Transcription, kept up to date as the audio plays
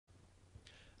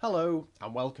Hello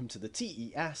and welcome to the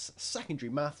TES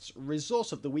Secondary Maths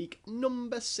Resource of the Week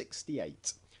number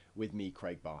 68 with me,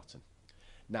 Craig Barton.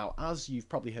 Now, as you've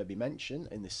probably heard me mention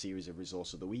in this series of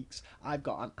Resource of the Weeks, I've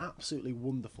got an absolutely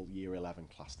wonderful Year 11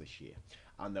 class this year,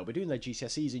 and they'll be doing their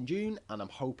GCSEs in June, and I'm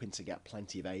hoping to get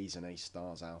plenty of A's and A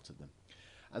stars out of them.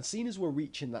 And seeing as we're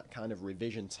reaching that kind of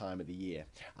revision time of the year,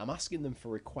 I'm asking them for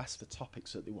requests for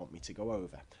topics that they want me to go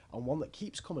over. And one that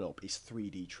keeps coming up is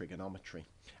 3D trigonometry.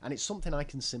 And it's something I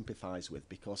can sympathise with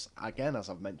because, again, as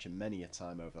I've mentioned many a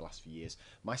time over the last few years,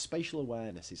 my spatial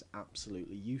awareness is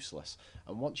absolutely useless.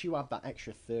 And once you add that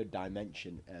extra third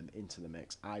dimension into the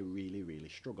mix, I really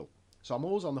struggle. So I'm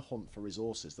always on the hunt for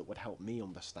resources that would help me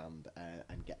understand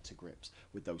and get to grips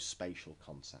with those spatial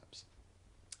concepts.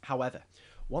 However,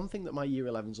 one thing that my Year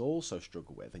 11s also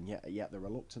struggle with, and yet they're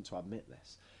reluctant to admit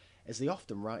this, is they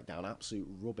often write down absolute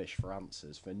rubbish for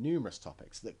answers for numerous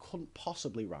topics that couldn't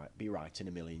possibly be right in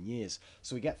a million years.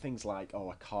 So we get things like,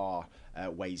 a car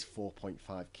weighs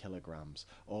 4.5 kilograms,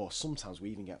 or sometimes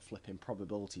we even get flipping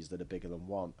probabilities that are bigger than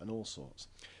 1, and all sorts.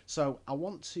 So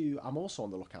I'm also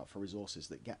on the lookout for resources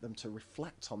that get them to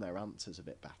reflect on their answers a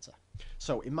bit better.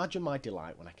 So imagine my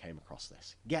delight when I came across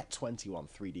this. Get 21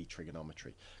 3D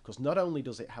trigonometry, because not only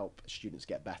does it help students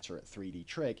get better at 3D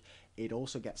trig, it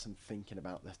also gets them thinking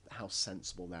about how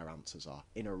sensible their answers are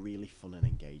in a really fun and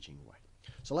engaging way.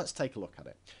 So let's take a look at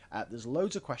it. There's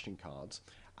loads of question cards,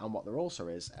 and what there also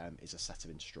is a set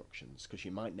of instructions, because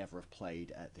you might never have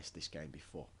played this game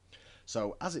before.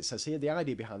 So as it says here, the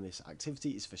idea behind this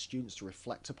activity is for students to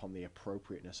reflect upon the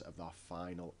appropriateness of their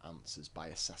final answers by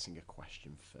assessing a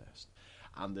question first.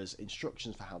 And there's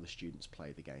instructions for how the students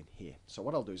play the game here. So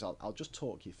what I'll do is I'll just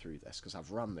talk you through this, because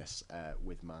I've run this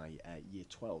with my Year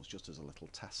 12s just as a little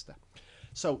tester.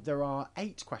 So there are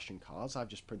 8 question cards. I've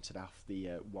just printed off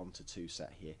the 1 to 2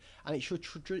 set here, and it's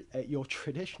your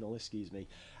traditional,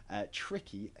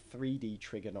 tricky 3D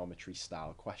trigonometry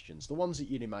style questions, the ones that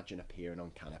you'd imagine appearing on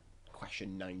kind of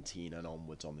question 19 and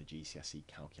onwards on the GCSE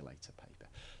calculator paper.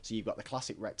 So you've got the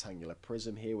classic rectangular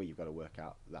prism here where you've got to work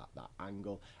out that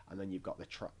angle, and then you've got the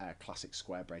classic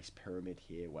square brace pyramid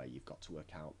here where you've got to work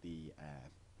out the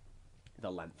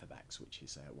length of x, which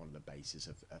is one of the bases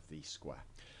of the square.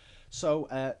 So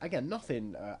again,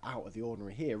 nothing out of the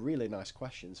ordinary here, really nice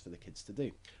questions for the kids to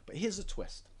do. But here's a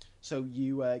twist. So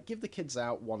you give the kids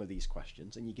out one of these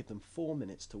questions and you give them 4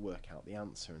 minutes to work out the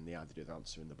answer, and they either do the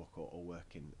answer in the book or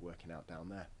working out down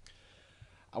there.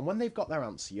 And when they've got their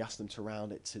answer, you ask them to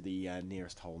round it to the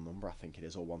nearest whole number, I think it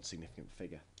is, or one significant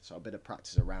figure. So a bit of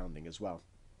practice of rounding as well.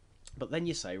 But then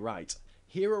you say, right,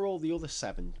 here are all the other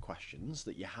 7 questions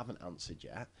that you haven't answered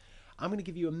yet. I'm going to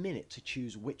give you a minute to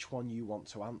choose which one you want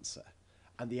to answer.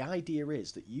 And the idea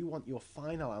is that you want your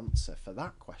final answer for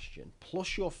that question,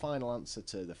 plus your final answer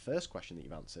to the first question that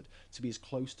you've answered, to be as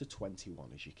close to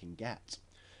 21 as you can get.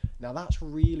 Now that's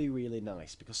really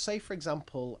nice, because say for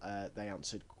example they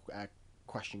answered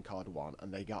question card 1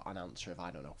 and they got an answer of,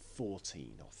 I don't know,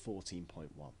 14 or 14.1.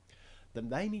 Then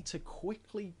they need to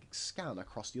quickly scan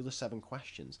across the other 7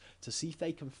 questions to see if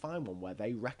they can find one where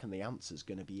they reckon the answer is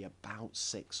going to be about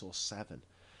 6 or 7.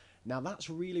 Now that's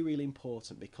really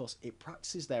important, because it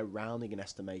practices their rounding and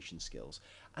estimation skills,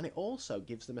 and it also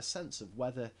gives them a sense of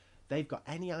whether they've got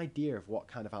any idea of what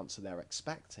kind of answer they're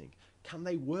expecting. Can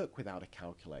they work without a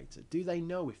calculator? Do they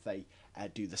know if they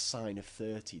do the sine of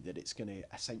 30 that it's going to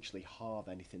essentially halve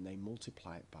anything they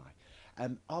multiply it by?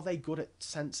 Are they good at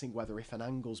sensing whether if an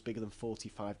angle's bigger than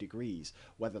 45 degrees,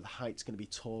 whether the height's going to be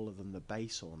taller than the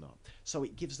base or not? So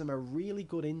it gives them a really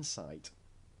good insight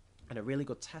and a really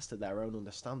good test of their own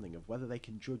understanding of whether they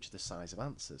can judge the size of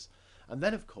answers. And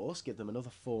then of course give them another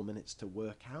 4 minutes to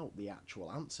work out the actual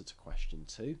answer to question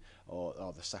 2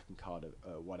 or the second card,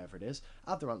 whatever it is,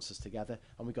 add their answers together,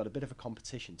 and we've got a bit of a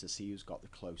competition to see who's got the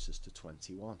closest to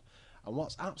 21. And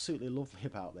what's absolutely lovely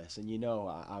about this, and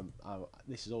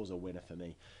this is always a winner for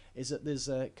me, is that there's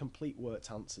complete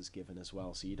worked answers given as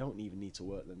well, so you don't even need to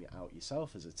work them out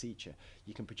yourself as a teacher.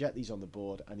 You can project these on the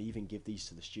board and even give these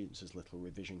to the students as little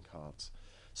revision cards.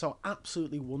 So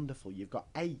absolutely wonderful. You've got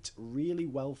 8 really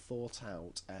well thought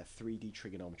out 3D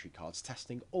trigonometry cards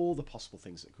testing all the possible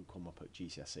things that could come up at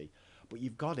GCSE, but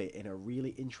you've got it in a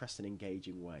really interesting,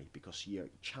 engaging way, because you're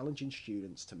challenging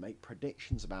students to make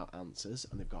predictions about answers,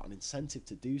 and they've got an incentive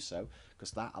to do so,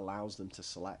 because that allows them to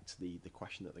select the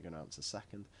question that they're going to answer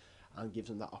second, and gives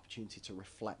them that opportunity to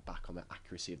reflect back on the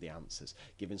accuracy of the answers,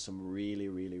 giving some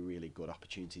really good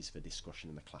opportunities for discussion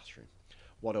in the classroom.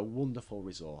 What a wonderful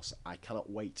resource. I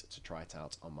cannot wait to try it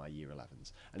out on my Year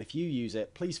 11s. And if you use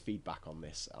it, please feedback on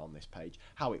this page,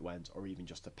 how it went, or even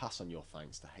just to pass on your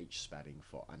thanks to H Spedding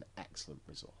for an excellent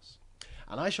resource.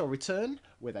 And I shall return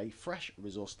with a fresh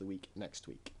resource of the week next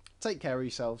week. Take care of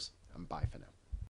yourselves, and bye for now.